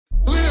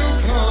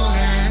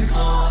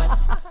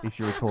If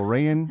you're a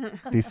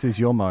Taurian, this is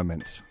your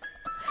moment.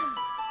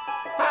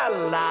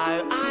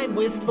 Hello, I'm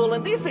Wistful,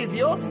 and this is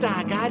your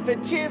star guide for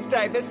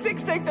Tuesday, the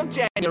 16th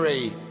of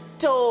January.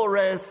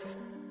 Taurus.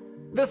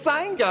 The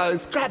saying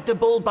goes, grab the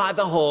bull by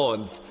the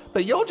horns,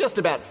 but you're just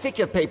about sick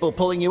of people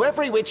pulling you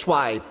every which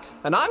way.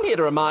 And I'm here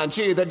to remind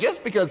you that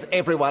just because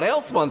everyone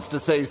else wants to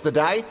seize the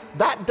day,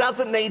 that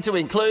doesn't need to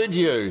include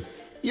you.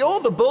 You're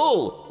the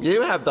bull.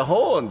 You have the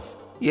horns.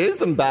 Use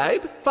them,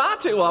 babe. Far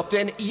too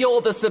often,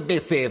 you're the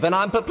submissive, and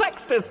I'm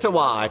perplexed as to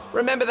why.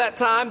 Remember that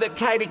time that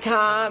Katie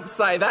can't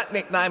say that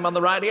nickname on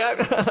the radio?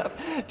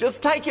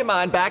 Just take your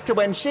mind back to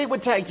when she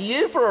would take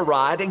you for a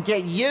ride and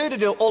get you to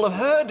do all of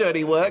her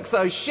dirty work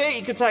so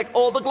she could take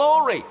all the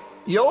glory.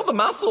 You're the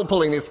muscle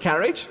pulling this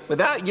carriage.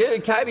 Without you,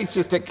 Katie's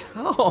just a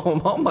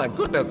comb. Oh my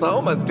goodness, I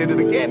almost did it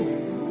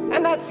again.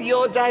 And that's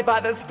your day by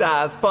the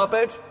stars,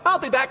 Poppet. I'll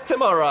be back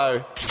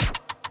tomorrow.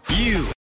 You